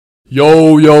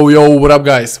Yo, what up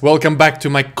guys? Welcome back to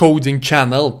my coding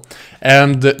channel.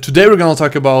 And today we're gonna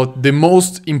talk about the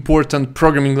most important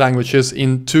programming languages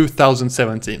in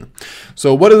 2017.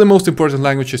 So what are the most important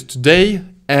languages today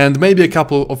and maybe a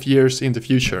couple of years in the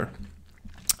future?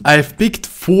 I've picked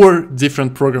 4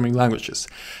 different programming languages,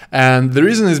 and the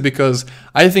reason is because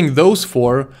I think those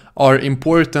 4 are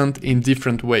important in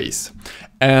different ways.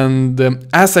 And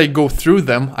as I go through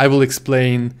them, I will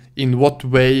explain in what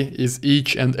way is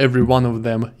each and every one of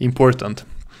them important.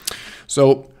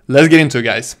 So let's get into it,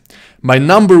 guys. My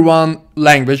number 1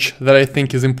 language that I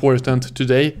think is important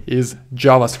today is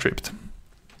JavaScript.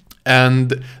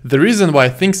 And the reason why I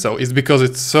think so is because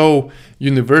it's so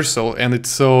universal and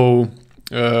it's so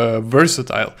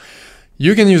versatile.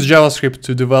 You can use JavaScript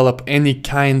to develop any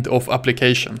kind of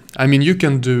application. I mean, you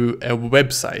can do a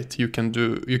website, you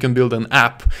can build an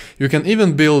app, you can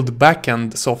even build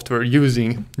backend software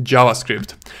using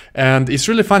JavaScript. And it's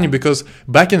really funny because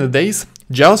back in the days,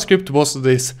 JavaScript was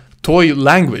this toy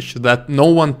language that no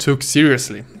one took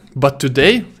seriously. But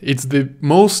today, it's the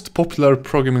most popular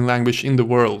programming language in the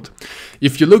world.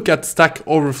 If you look at Stack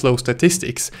Overflow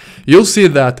statistics, you'll see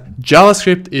that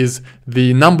JavaScript is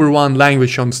the number 1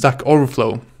 language on Stack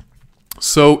Overflow.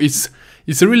 So it's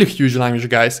a really huge language,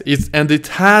 guys. And it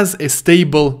has a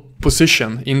stable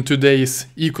position in today's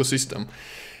ecosystem.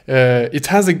 It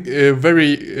has a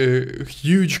very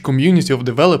huge community of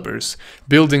developers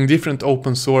building different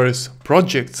open source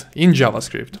projects in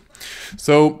JavaScript.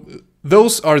 So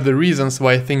those are the reasons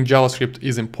why I think JavaScript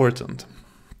is important.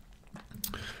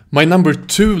 My number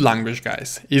 2 language,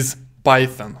 guys, is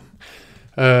Python.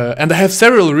 And I have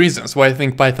several reasons why I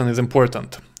think Python is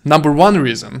important. Number 1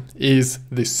 reason is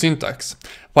the syntax.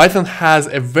 Python has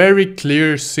a very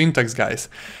clear syntax, guys.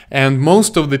 And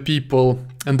most of the people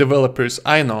and developers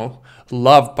I know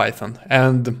love Python,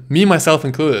 and me myself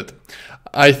included.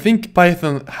 I think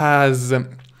Python has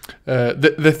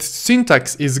the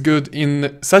syntax is good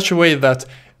in such a way that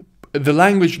the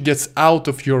language gets out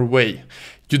of your way.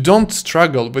 You don't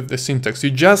struggle with the syntax,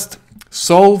 you just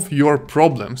solve your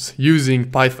problems using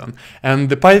Python, and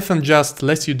the Python just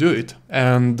lets you do it,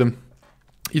 and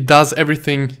it does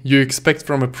everything you expect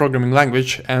from a programming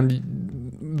language. And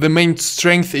the main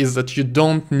strength is that you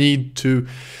don't need to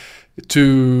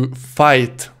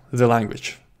fight the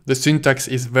language. The syntax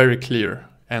is very clear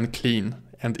and clean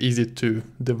and easy to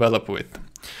develop with.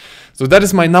 So that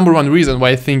is my number 1 reason why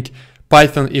I think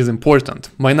Python is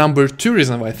important. My number 2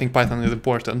 reason why I think Python is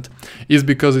important is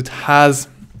because it has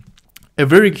a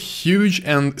very huge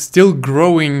and still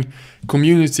growing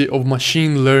community of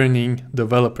machine learning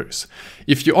developers.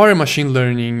 If you are a machine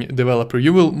learning developer,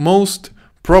 you will most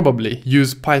probably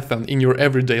use Python in your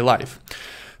everyday life.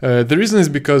 The reason is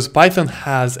because Python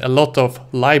has a lot of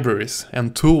libraries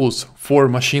and tools for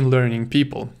machine learning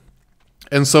people.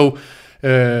 And so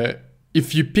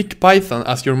if you pick Python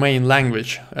as your main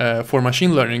language for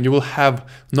machine learning, you will have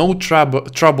no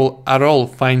trouble at all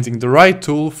finding the right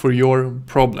tool for your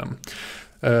problem.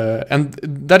 And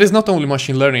that is not only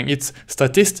machine learning, it's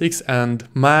statistics and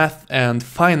math and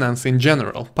finance in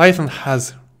general. Python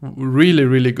has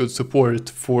really good support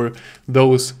for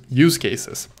those use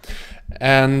cases.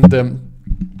 And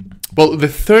well, the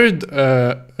third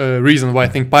reason why I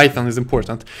think Python is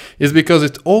important is because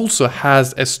it also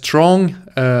has a strong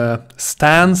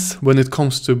stance when it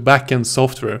comes to backend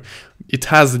software. It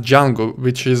has Django,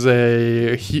 which is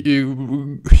a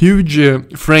huge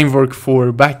framework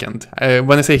for backend.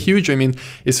 When I say huge, I mean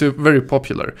it's very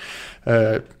popular.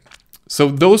 So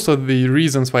those are the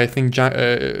reasons why I think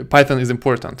Python is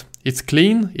important. It's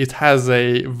clean, it has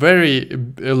a very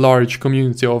large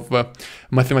community of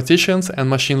mathematicians and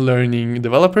machine learning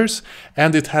developers,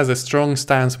 and it has a strong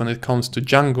stance when it comes to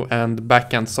Django and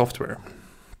backend software.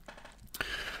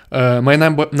 My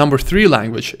number 3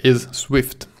 language is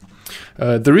Swift.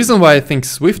 The reason why I think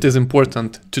Swift is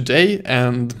important today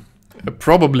and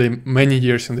probably many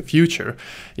years in the future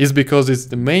is because it's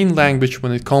the main language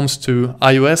when it comes to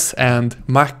iOS and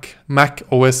Mac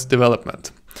OS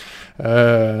development.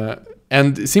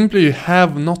 And simply you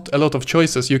have not a lot of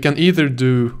choices. You can either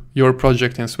do your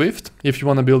project in Swift if you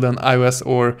want to build an iOS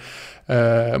or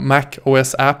Mac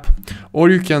OS app, or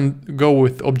you can go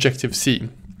with Objective-C.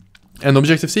 And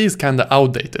Objective-C is kind of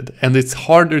outdated, and it's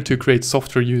harder to create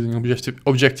software using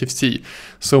Objective-C.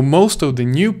 So most of the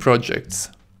new projects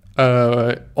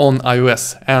on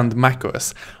iOS and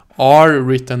macOS are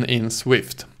written in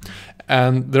Swift.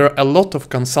 And there are a lot of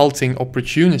consulting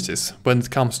opportunities when it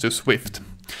comes to Swift.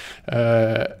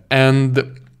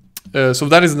 And So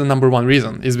that is the number one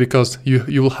reason, is because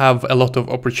you will have a lot of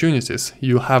opportunities.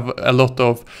 You have a lot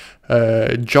of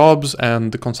jobs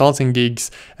and consulting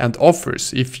gigs and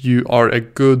offers if you are a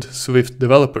good Swift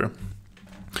developer.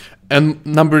 And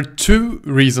number two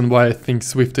reason why I think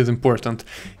Swift is important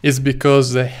is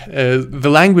because the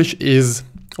language is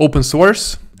open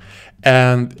source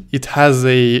and it has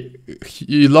a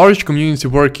large community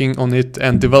working on it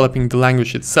and developing the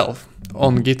language itself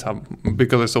on GitHub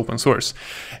because it's open source.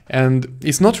 And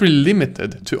it's not really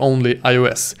limited to only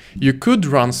iOS. You could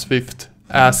run Swift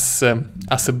as a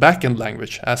backend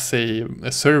language, as a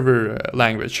server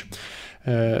language.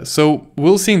 So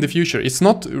we'll see in the future. It's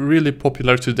not really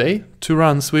popular today to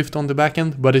run Swift on the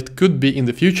backend, but it could be in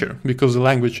the future because the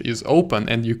language is open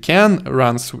and you can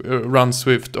run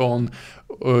Swift on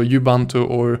Ubuntu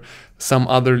or some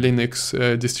other Linux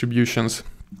distributions.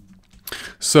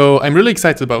 So I'm really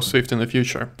excited about Swift in the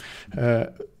future.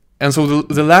 And so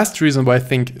the last reason why I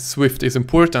think Swift is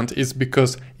important is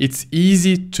because it's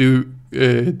easy to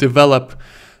develop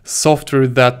software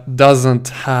that doesn't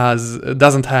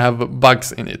have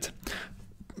bugs in it.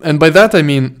 And by that I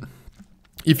mean,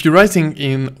 if you're writing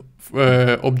in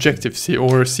Objective-C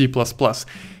or C++,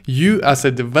 you as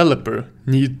a developer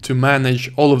need to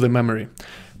manage all of the memory.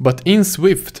 But in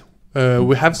Swift,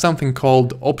 we have something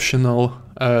called optional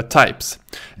types.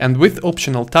 And with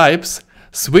optional types,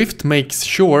 Swift makes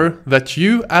sure that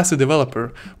you as a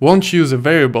developer won't use a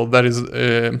variable that is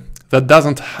that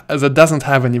doesn't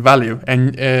have any value,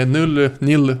 and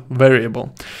nil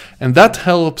variable. And that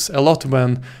helps a lot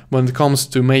when it comes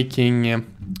to making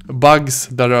bugs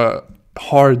that are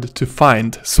hard to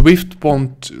find. Swift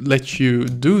won't let you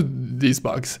do these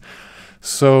bugs.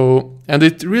 So, and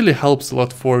it really helps a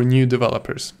lot for new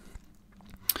developers.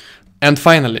 And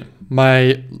finally,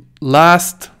 my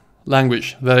last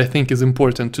language that I think is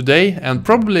important today and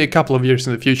probably a couple of years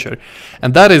in the future,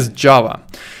 and that is Java.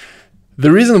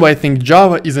 The reason why I think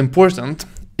Java is important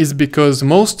is because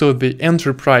most of the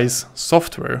enterprise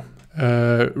software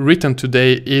written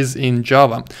today is in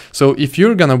Java. So if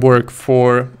you're gonna work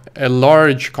for a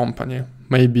large company,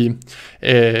 maybe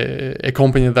a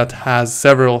company that has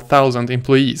several thousand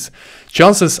employees,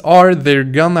 chances are they're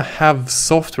gonna have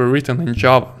software written in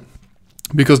Java,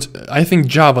 because I think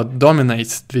Java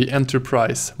dominates the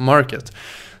enterprise market.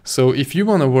 So if you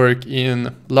want to work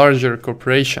in larger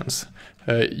corporations,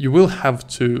 you will have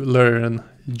to learn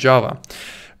Java.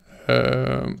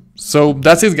 So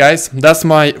that's it, guys. That's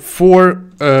my 4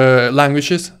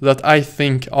 languages that I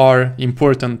think are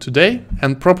important today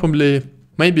and probably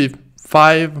maybe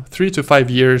 3 to 5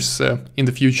 years in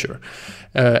the future.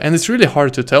 And it's really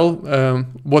hard to tell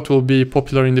what will be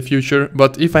popular in the future,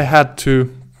 but if I had to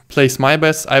place my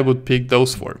bets, I would pick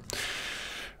those 4.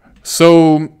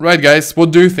 So, right guys,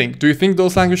 what do you think? Do you think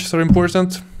those languages are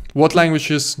important? What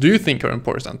languages do you think are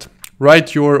important?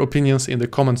 Write your opinions in the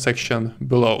comment section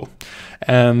below.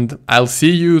 And I'll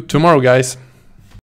see you tomorrow, guys.